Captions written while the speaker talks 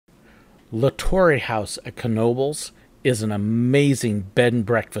Latorre House at Knoebels is an amazing bed and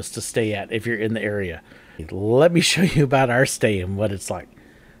breakfast to stay at if you're in the area. Let me show you about our stay and what it's like.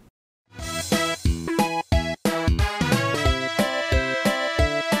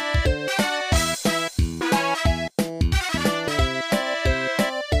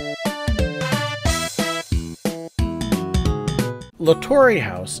 Latorre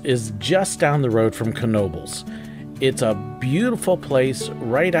House is just down the road from Knoebels. It's a beautiful place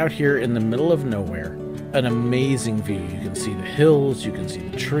right out here in the middle of nowhere. An amazing view. You can see the hills, you can see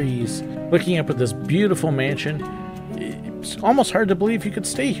the trees. Looking up at this beautiful mansion, it's almost hard to believe you could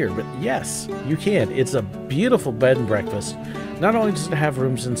stay here, but yes, you can. It's a beautiful bed and breakfast. Not only does it have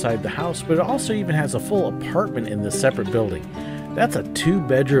rooms inside the house, but it also even has a full apartment in this separate building. That's a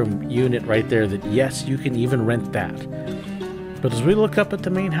 2-bedroom unit right there that, yes, you can even rent that. But as we look up at the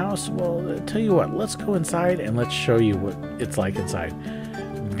main house, well, I'll tell you what, let's go inside and let's show you what it's like inside.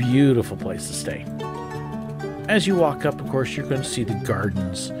 Beautiful place to stay. As you walk up, of course, you're going to see the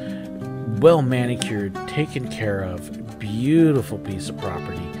gardens. Well manicured, taken care of, beautiful piece of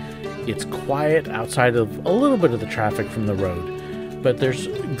property. It's quiet outside of a little bit of the traffic from the road, but there's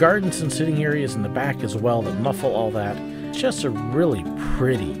gardens and sitting areas in the back as well that muffle all that. It's just a really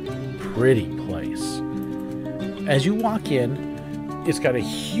pretty place. As you walk in, it's got a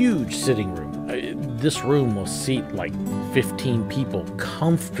huge sitting room. This room will seat like 15 people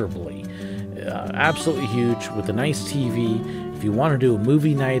comfortably. Absolutely huge with a nice TV. If you want to do a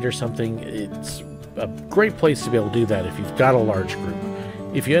movie night or something, it's a great place to be able to do that if you've got a large group.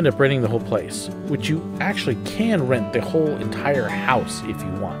 If you end up renting the whole place, which you actually can rent the whole entire house if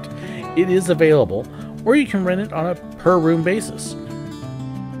you want, it is available, or you can rent it on a per room basis.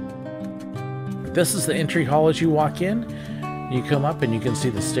 This is the entry hall as you walk in. You come up and you can see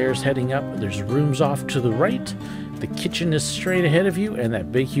the stairs heading up. There's rooms off to the right. The kitchen is straight ahead of you, and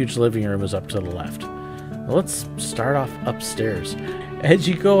that big, huge living room is up to the left. Well, let's start off upstairs. As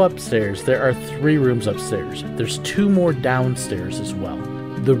you go upstairs, there are 3 rooms upstairs. There's 2 more downstairs as well.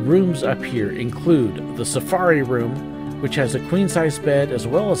 The rooms up here include the safari room, which has a queen-size bed as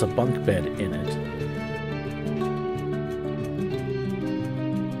well as a bunk bed in it.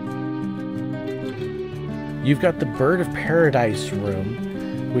 You've got the Bird of Paradise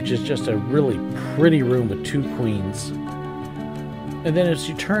room, which is just a really pretty room with 2 queens. And then as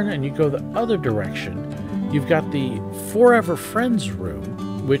you turn and you go the other direction, you've got the Forever Friends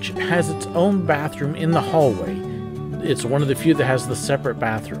room, which has its own bathroom in the hallway. It's one of the few that has the separate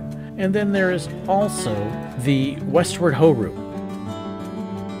bathroom. And then there is also the Westward Ho room.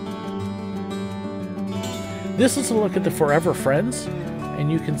 This is a look at the Forever Friends,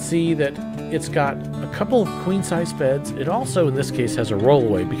 and you can see that it's got a couple of queen-size beds. It also, in this case, has a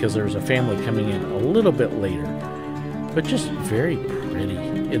rollaway because there's a family coming in a little bit later. But just very pretty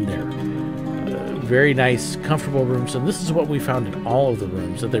in there. Very nice, comfortable rooms. And this is what we found in all of the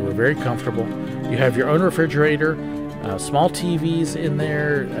rooms, that they were very comfortable. You have your own refrigerator, small TVs in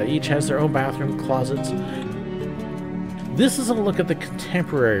there. Each has their own bathroom, closets. This is a look at the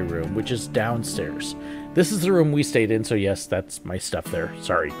contemporary room, which is downstairs. This is the room we stayed in, so yes, that's my stuff there.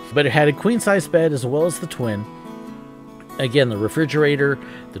 Sorry. But it had a queen-size bed as well as the twin. Again, the refrigerator,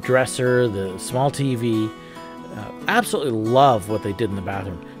 the dresser, the small TV. Absolutely love what they did in the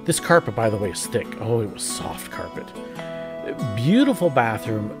bathroom. This carpet, by the way, is thick. Oh, it was soft carpet. Beautiful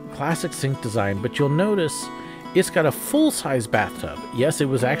bathroom, classic sink design, but you'll notice it's got a full-size bathtub. Yes, it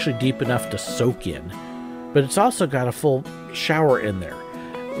was actually deep enough to soak in, but it's also got a full shower in there.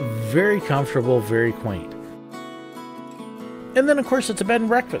 Very comfortable, very quaint. And then, of course, it's a bed and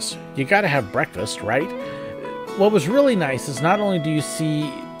breakfast. You got to have breakfast, right? What was really nice is not only do you see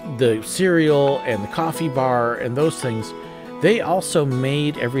the cereal and the coffee bar and those things, they also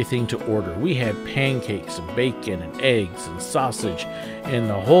made everything to order. We had pancakes and bacon and eggs and sausage and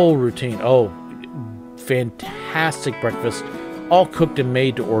the whole routine. Oh, fantastic breakfast, all cooked and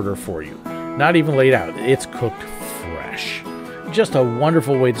made to order for you. Not even laid out. It's cooked fresh. Just a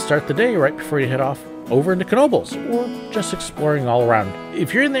wonderful way to start the day right before you head off over into Knoebels or just exploring all around.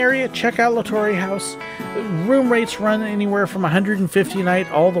 If you're in the area, check out Latorre House. Room rates run anywhere from $150 a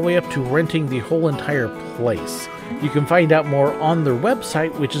night all the way up to renting the whole entire place. You can find out more on their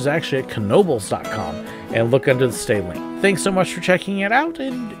website, which is actually at knoebels.com, and look under the stay link. Thanks so much for checking it out,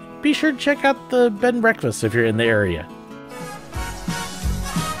 and be sure to check out the bed and breakfast if you're in the area.